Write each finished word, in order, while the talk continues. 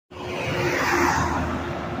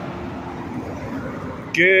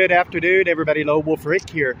Good afternoon, everybody. Lone Wolf Rick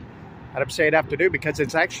here. And I'm saying afternoon because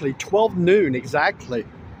it's actually 12 noon exactly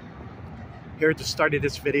here at the start of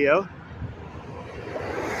this video.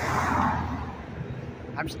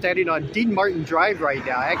 I'm standing on Dean Martin Drive right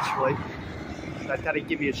now, actually. So I thought I'd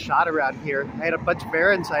give you a shot around here. I had a bunch of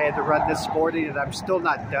errands I had to run this morning and I'm still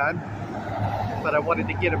not done. But I wanted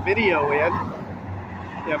to get a video in.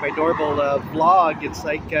 You know, my normal vlog, it's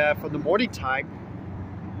like from the morning time.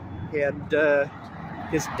 And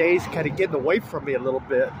this day's kind of getting away from me a little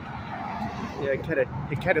bit. Yeah,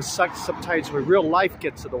 it kind of sucks sometimes when real life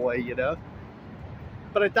gets in the way, you know.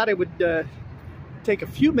 But I thought I would take a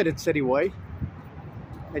few minutes anyway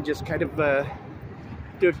and just kind of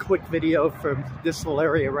do a quick video from this little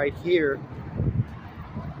area right here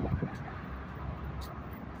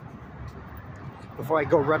before I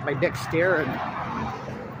go run my next errand.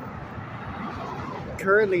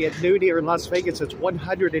 Currently at noon here in Las Vegas, it's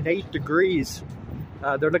 108 degrees.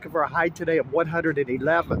 They're looking for a high today of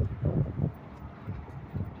 111.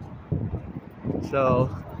 So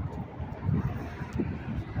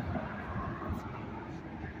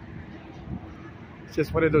it's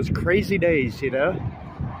just one of those crazy days, you know.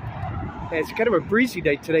 And it's kind of a breezy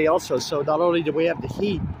day today also, so not only do we have the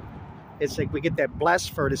heat, it's like we get that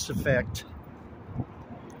blast furnace effect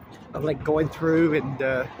of like going through and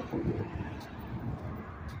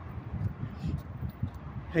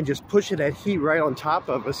just pushing that heat right on top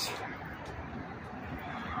of us.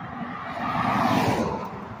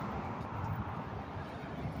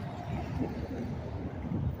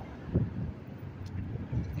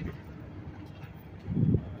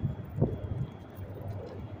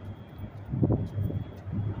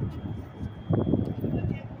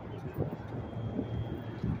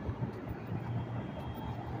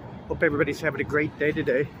 Hope everybody's having a great day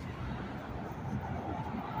today.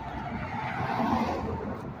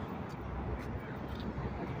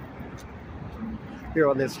 Here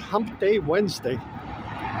on this Hump Day Wednesday,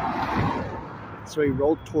 so we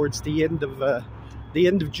roll towards the end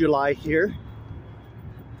of July here.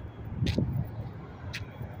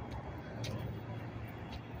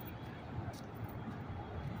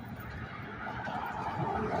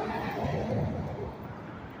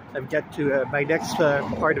 I've got to my next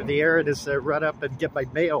part of the errand is run up and get my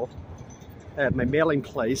mail at my mailing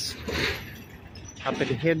place up in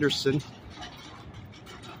Henderson.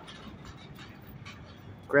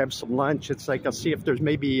 Grab some lunch. It's like I'll see if there's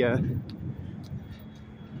maybe a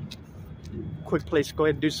quick place to go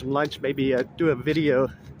ahead and do some lunch, maybe do a video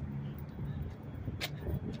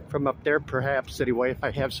from up there perhaps anyway, if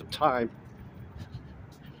I have some time,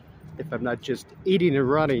 if I'm not just eating and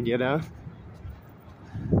running, you know.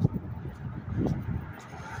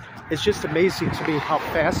 It's just amazing to me how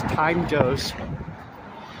fast time goes.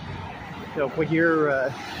 You know, when you're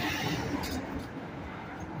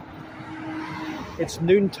it's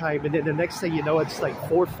noontime, and then the next thing you know, it's like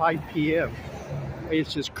 4 or 5 p.m.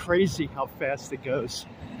 It's just crazy how fast it goes.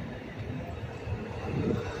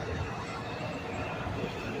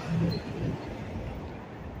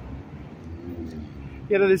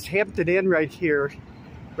 You know, this Hampton Inn right here,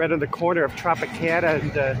 right on the corner of Tropicana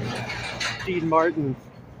and Dean Martin,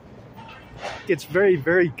 gets very,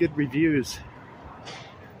 very good reviews.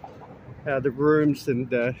 The rooms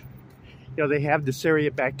and you know, they have this area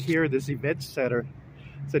back here, this event center.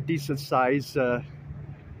 It's a decent size, you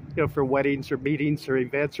know, for weddings or meetings or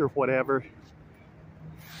events or whatever.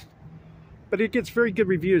 But it gets very good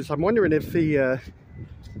reviews. I'm wondering if the,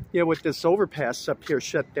 you know, with this overpass up here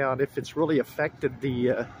shut down, if it's really affected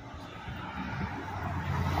the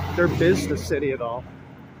their business any at all.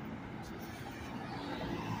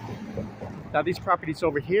 Now these properties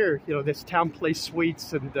over here, you know, this Town Place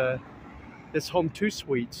Suites and this Home 2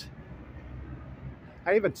 Suites,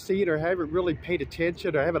 I haven't seen or haven't really paid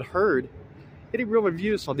attention or haven't heard any real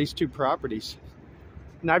reviews on these two properties.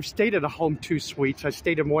 And I've stayed in a Home 2 Suites. I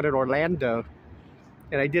stayed in one in Orlando,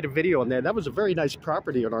 and I did a video on that. That was a very nice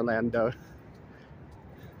property in Orlando.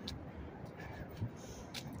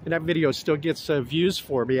 And that video still gets views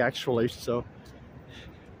for me, actually. So,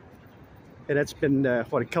 and that's been,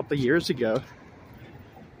 what, a couple of years ago.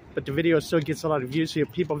 But the video still gets a lot of views. You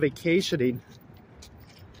have people vacationing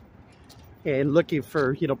and looking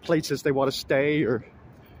for, you know, places they want to stay or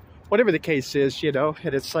whatever the case is, you know.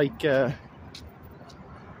 And it's like they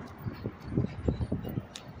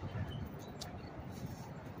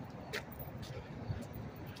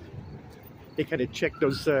kind of check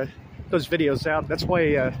those videos out. That's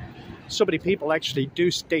why so many people actually do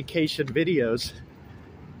staycation videos.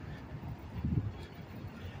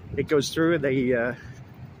 It goes through and they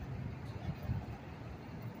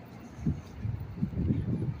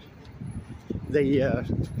they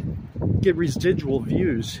get residual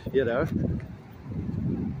views, you know.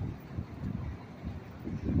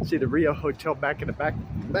 See the Rio Hotel back in the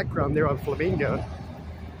background there on Flamingo.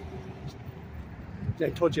 I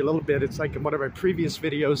told you a little bit, it's like in one of my previous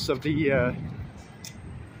videos of the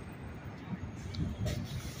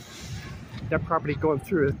that property going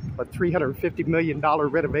through a $350 million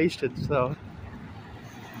renovation, so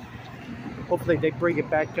hopefully they bring it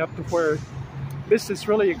back up to where business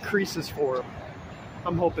really increases for them.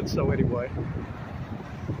 I'm hoping so anyway.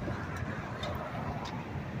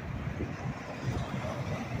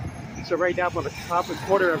 So right now I'm on the top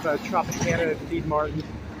corner of Tropicana and Dean Martin.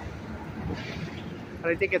 And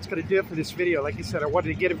I think that's going to do it for this video. Like I said, I wanted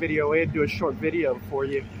to get a video in, do a short video for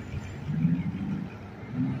you.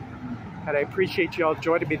 And I appreciate you all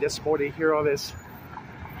joining me this morning here on this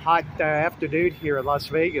hot afternoon here in Las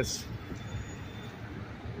Vegas.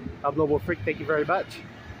 I'm Global Freak. Thank you very much.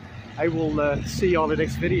 I will see you all in the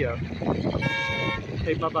next video.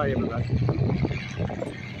 Hey, bye-bye,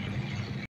 everybody.